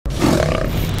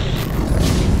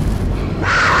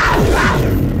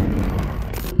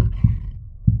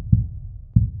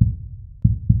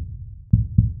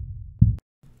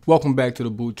Welcome back to the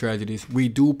Boot Tragedies. We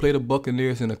do play the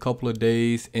Buccaneers in a couple of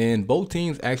days, and both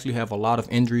teams actually have a lot of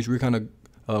injuries. We're going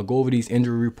to go over these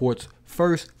injury reports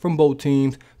first from both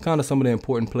teams, kind of some of the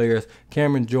important players.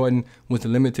 Cameron Jordan was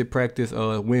in limited practice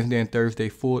Wednesday and Thursday,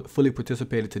 fully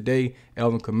participated today.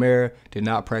 Alvin Kamara did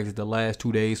not practice the last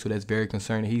 2 days, so that's very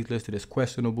concerning. He's listed as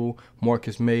questionable.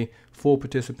 Marcus May, full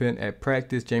participant at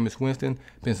practice. Jameis Winston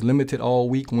been limited all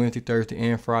week, Wednesday, Thursday,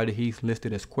 and Friday. He's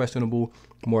listed as questionable.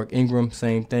 Mark Ingram,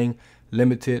 same thing.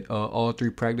 Limited all 3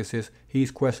 practices. He's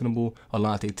questionable.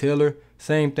 Alontae Taylor,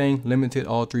 same thing. Limited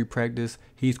all 3 practice.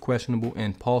 He's questionable.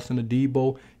 And Paulson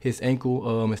Adebo, his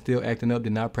ankle is still acting up.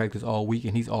 Did not practice all week,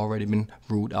 and he's already been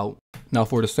ruled out. Now,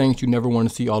 for the Saints, you never want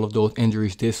to see all of those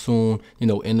injuries this soon,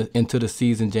 into the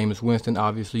season. Jameis Winston,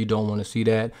 obviously, you don't want to see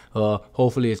that.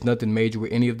 Hopefully, it's nothing major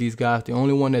with any of these guys. The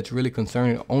only one that's really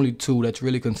concerning, only 2 that's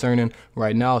really concerning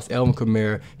right now is Alvin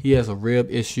Kamara. He has a rib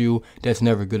issue. That's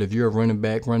never good. If you're a running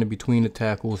back, running between the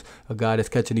tackles, a guy that's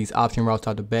catching these option routes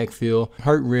out the backfield,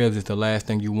 hurt ribs is the last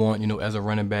thing you want, as a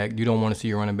running back. You don't want to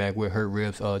see a running back with hurt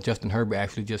ribs. Justin Herbert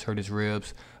actually just hurt his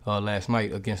ribs last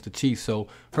night against the Chiefs. So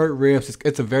hurt ribs,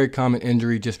 it's a very common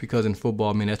injury just because in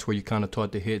football, that's where you kind of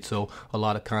taught to hit. So a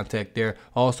lot of contact there.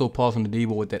 Also, Paulson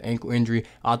Adebo with that ankle injury.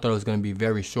 I thought it was going to be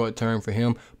very short term for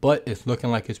him, but it's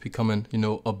looking like it's becoming,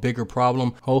 a bigger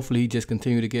problem. Hopefully he just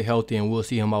continue to get healthy and we'll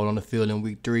see him out on the field in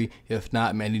week 3. If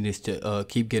not, man, he needs to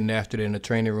keep getting after it in the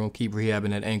training room, keep rehabbing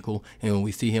that ankle. And when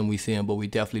we see him, but we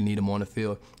definitely need him on the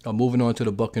field. Moving on to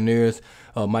the Buccaneers,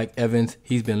 Mike Evans,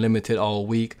 he's been limited all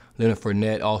week. Leonard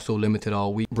Fournette also limited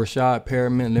all week. Brashad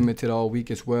Perriman limited all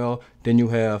week as well. Then you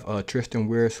have Tristan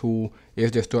Wirfs, who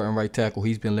is their starting right tackle.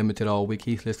 He's been limited all week.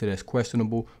 He's listed as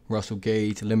questionable. Russell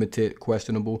Gage, limited,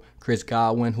 questionable. Chris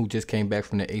Godwin, who just came back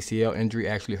from the ACL injury,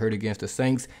 actually hurt against the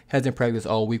Saints, hasn't practiced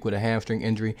all week with a hamstring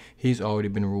injury. He's already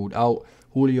been ruled out.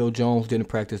 Julio Jones didn't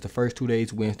practice the first 2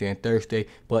 days, Wednesday and Thursday,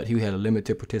 but he had a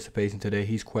limited participation today.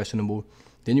 He's questionable.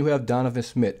 Then you have Donovan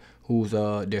Smith, who's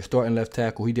their starting left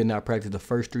tackle. He did not practice the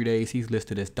first 3 days. He's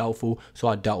listed as doubtful, so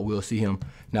I doubt we'll see him.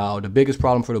 Now, the biggest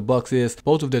problem for the Bucs is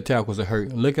both of their tackles are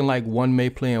hurt. Looking like one may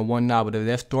play and one not, but if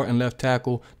that starting left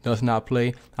tackle does not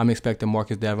play, I'm expecting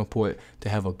Marcus Davenport to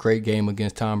have a great game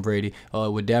against Tom Brady.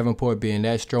 With Davenport being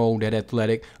that strong, that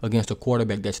athletic, against a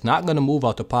quarterback that's not going to move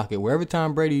out the pocket. Wherever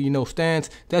Tom Brady, stands,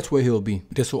 that's where he'll be.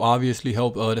 This will obviously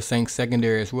help the Saints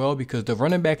secondary as well, because the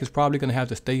running back is probably going to have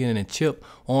to stay in and chip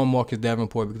on Marcus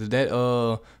Davenport, because that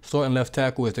starting left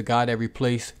tackle is the guy that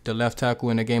replaced the left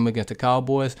tackle in the game against the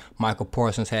Cowboys. Michael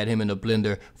Parsons had him in the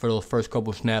blender for those first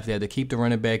couple snaps. They had to keep the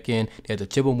running back in. They had to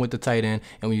chip him with the tight end.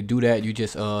 And when you do that, you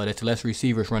just that's less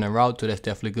receivers running routes, so that's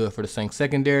definitely good for the Saints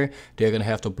secondary. They're going to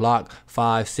have to block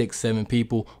 5, 6, 7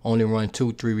 people, only run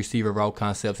 2, 3 receiver route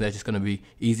concepts. That's just going to be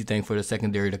easy thing for the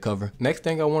secondary to cover. Next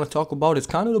thing I want to talk about is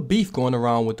kind of the beef going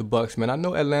around with the Bucs, man. I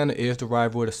know Atlanta is the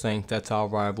rival of the Saints. That's our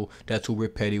rival. That's who we're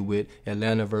petty with.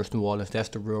 Atlanta versus New Orleans. That's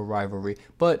the real rivalry.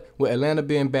 But with Atlanta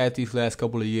being bad these last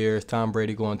couple of years, Tom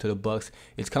Brady going to the Bucs,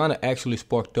 it's kind of actually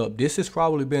sparked up. This has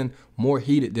probably been more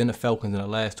heated than the Falcons in the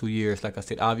last 2 years. Like I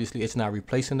said, obviously it's not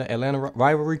replacing the Atlanta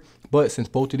rivalry, but since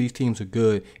both of these teams are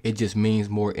good, it just means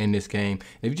more in this game.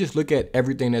 If you just look at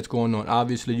everything that's going on,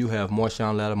 obviously you have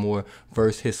Marshawn Lattimore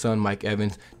versus his son Mike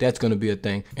Evans. That's going to be a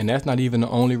thing. And that's not even the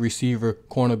only receiver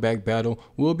cornerback battle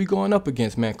we'll be going up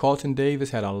against, man. Carlton Davis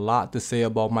had a lot to say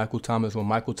about Michael Thomas when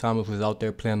Michael Thomas was out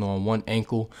there playing on one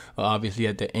ankle. Obviously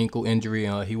had the ankle injury.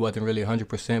 He wasn't really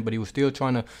 100%, but he was still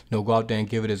trying to go out there and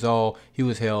give it his all. He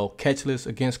was held catchless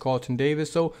against Carlton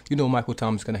Davis, so Michael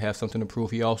Thomas is going to have something to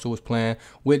prove. He also was playing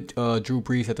with Drew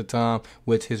Brees at the time,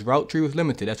 which his route tree was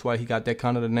limited. That's why he got that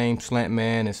kind of the name slant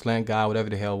man and slant guy, whatever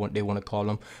the hell they want to call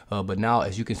him. But now,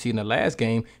 as you can see in the last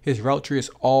game, his route tree is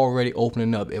already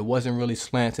opening up. It wasn't really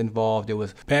slants involved. It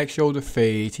was back shoulder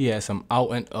fades. He had some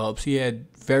out and ups. He had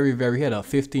he had a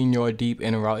 15-yard deep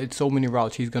in a route. It's so many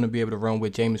routes he's going to be able to run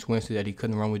with Jameis Winston that he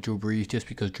couldn't run with Drew Brees, just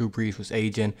because Drew Brees was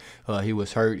aging. He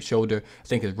was hurt, shoulder, I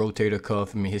think his rotator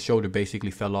cuff. His shoulder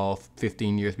basically fell off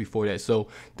 15 years before that. So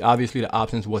obviously the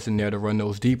options wasn't there to run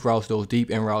those deep routes, those deep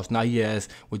end routes. Now he has,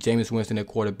 with Jameis Winston at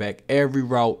quarterback, every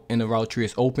route in the route tree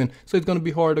is open. So it's going to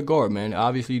be hard to guard, man.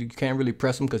 Obviously you can't really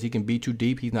press him because he can beat you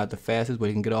deep. He's not the fastest, but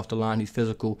he can get off the line. He's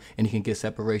physical and he can get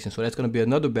separation. So that's going to be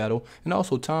another battle. And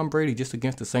also Tom Brady, just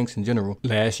against the Saints in general.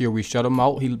 Last year we shut him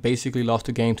out. He basically lost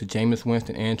the game to Jameis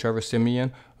Winston and Trevor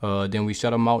Siemian. Then we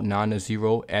shut him out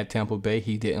 9-0 at Tampa Bay.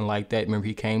 He didn't like that. Remember,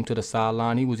 he came to the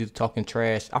sideline. He was either talking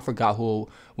trash. I forgot who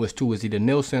was to. Was either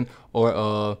Nielsen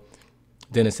or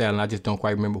Dennis Allen. I just don't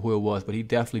quite remember who it was, but he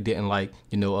definitely didn't like,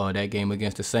 that game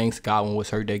against the Saints. Godwin was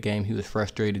hurt that game. He was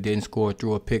frustrated, didn't score,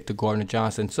 threw a pick to Gardner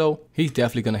Johnson. So he's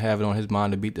definitely going to have it on his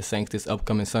mind to beat the Saints this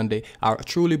upcoming Sunday. I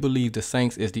truly believe the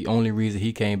Saints is the only reason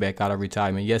he came back out of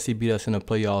retirement. Yes, he beat us in the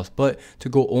playoffs, but to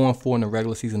go 0-4 in the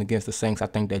regular season against the Saints, I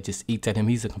think that just eats at him.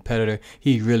 He's a competitor.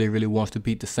 He really, really wants to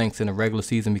beat the Saints in the regular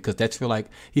season because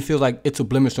he feels like it's a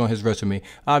blemish on his resume.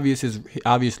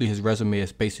 Obviously, his resume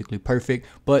is basically perfect,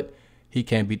 but he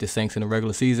can't beat the Saints in the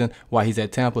regular season while he's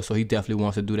at Tampa, so he definitely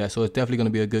wants to do that. So it's definitely going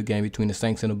to be a good game between the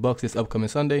Saints and the Bucs this upcoming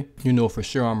Sunday. For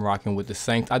sure I'm rocking with the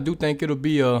Saints. I do think it'll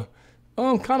be a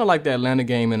kind of like the Atlanta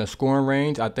game in a scoring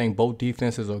range. I think both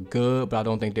defenses are good, but I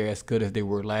don't think they're as good as they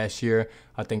were last year.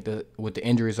 I think that with the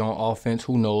injuries on offense,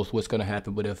 who knows what's going to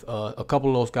happen. But if a couple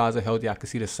of those guys are healthy, I can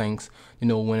see the Saints,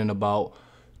 winning about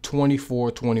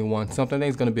 24-21. Something. I think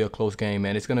it's going to be a close game,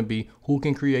 man. It's going to be who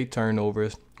can create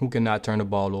turnovers, who cannot turn the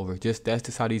ball over. That's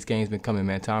just how these games been coming,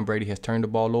 man. Tom Brady has turned the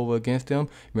ball over against him.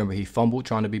 Remember, he fumbled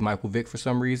trying to be Michael Vick for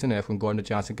some reason. And that's when Gardner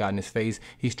Johnson got in his face.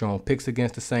 He's thrown picks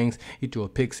against the Saints. He threw a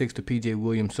pick 6 to P.J.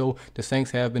 Williams. So the Saints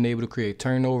have been able to create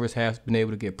turnovers, have been able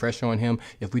to get pressure on him.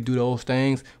 If we do those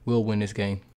things, we'll win this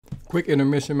game. Quick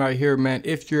intermission right here, man.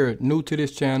 If you're new to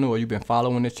this channel or you've been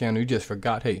following this channel, you just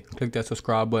forgot, hey, click that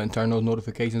subscribe button, turn those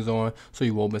notifications on so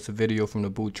you won't miss a video from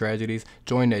DaBoot Tragedies.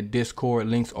 Join that Discord.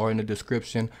 Links are in the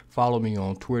description. Follow me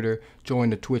on Twitter. Join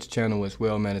the Twitch channel as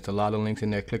well, man. It's a lot of links in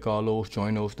there. Click all those.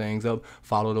 Join those things up.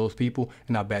 Follow those people.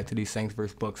 And now back to these Saints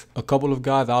vs. Bucs. A couple of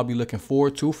guys I'll be looking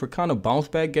forward to for kind of bounce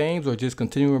back games or just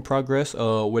continuing progress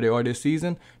where they are this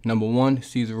season. Number 1,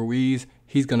 Cesar Ruiz.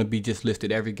 He's going to be just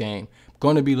listed every game.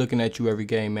 Going to be looking at you every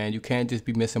game, man. You can't just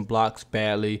be missing blocks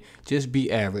badly. Just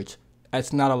be average.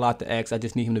 That's not a lot to ask. I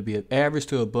just need him to be average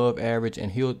to above average,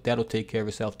 and that'll take care of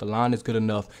itself. The line is good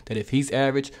enough that if he's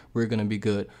average, we're going to be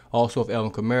good. Also, if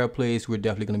Alvin Kamara plays, we're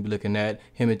definitely going to be looking at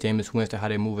him and Jameis Winston, how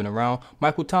they're moving around.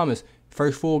 Michael Thomas,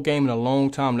 first full game in a long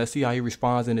time. Let's see how he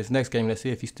responds in this next game. Let's see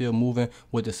if he's still moving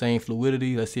with the same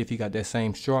fluidity. Let's see if he got that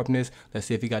same sharpness. Let's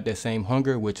see if he got that same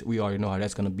hunger, which we already know how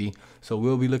that's going to be. So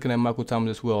we'll be looking at Michael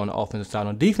Thomas as well on the offensive side.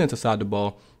 On the defensive side of the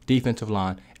ball, defensive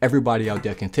line, everybody out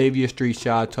there. Kentavious Street,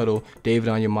 Shad Tuttle, David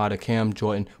Onyemata, Cam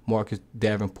Jordan, Marcus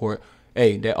Davenport.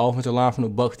 Hey, that offensive line from the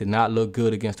Bucs did not look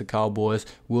good against the Cowboys.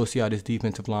 We'll see how this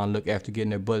defensive line look after getting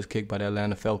their butts kicked by the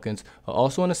Atlanta Falcons.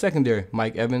 Also in the secondary,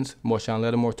 Mike Evans, Marshawn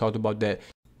Lattimore, talked about that.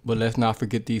 But let's not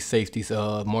forget these safeties.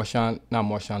 Marcus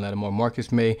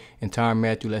May and Tyrann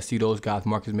Mathieu. Let's see those guys.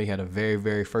 Marcus May had a very,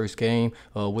 very first game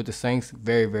with the Saints.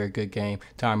 Very, very good game.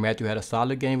 Tyrann Mathieu had a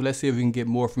solid game. Let's see if we can get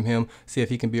more from him. See if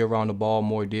he can be around the ball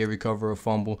more. Did recover a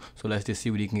fumble. So let's just see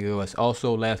what he can give us.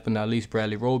 Also, last but not least,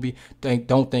 Bradley Roby.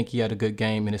 Don't think he had a good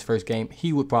game in his first game.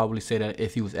 He would probably say that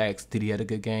if he was asked, did he had a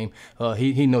good game?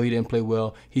 He know he didn't play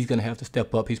well. He's going to have to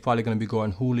step up. He's probably going to be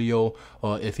going Julio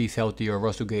if he's healthy, or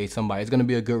Russell Gage, somebody. It's going to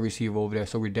be a good receiver over there,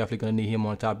 so we're definitely going to need him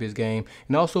on top of his game.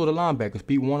 And also the linebackers.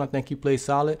 Pete Warner, I think he played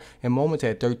solid in moments,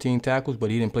 had 13 tackles,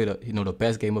 but he didn't play the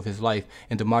best game of his life.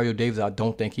 And Demario Davis, I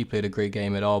don't think he played a great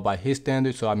game at all by his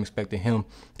standards, so I'm expecting him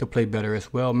to play better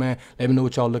as well, man. Let me know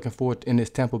what y'all looking for in this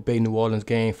Tampa Bay New Orleans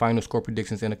game. Final score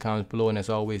predictions in the comments below, and as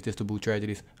always, this DaBoot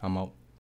Tragedies. I'm out.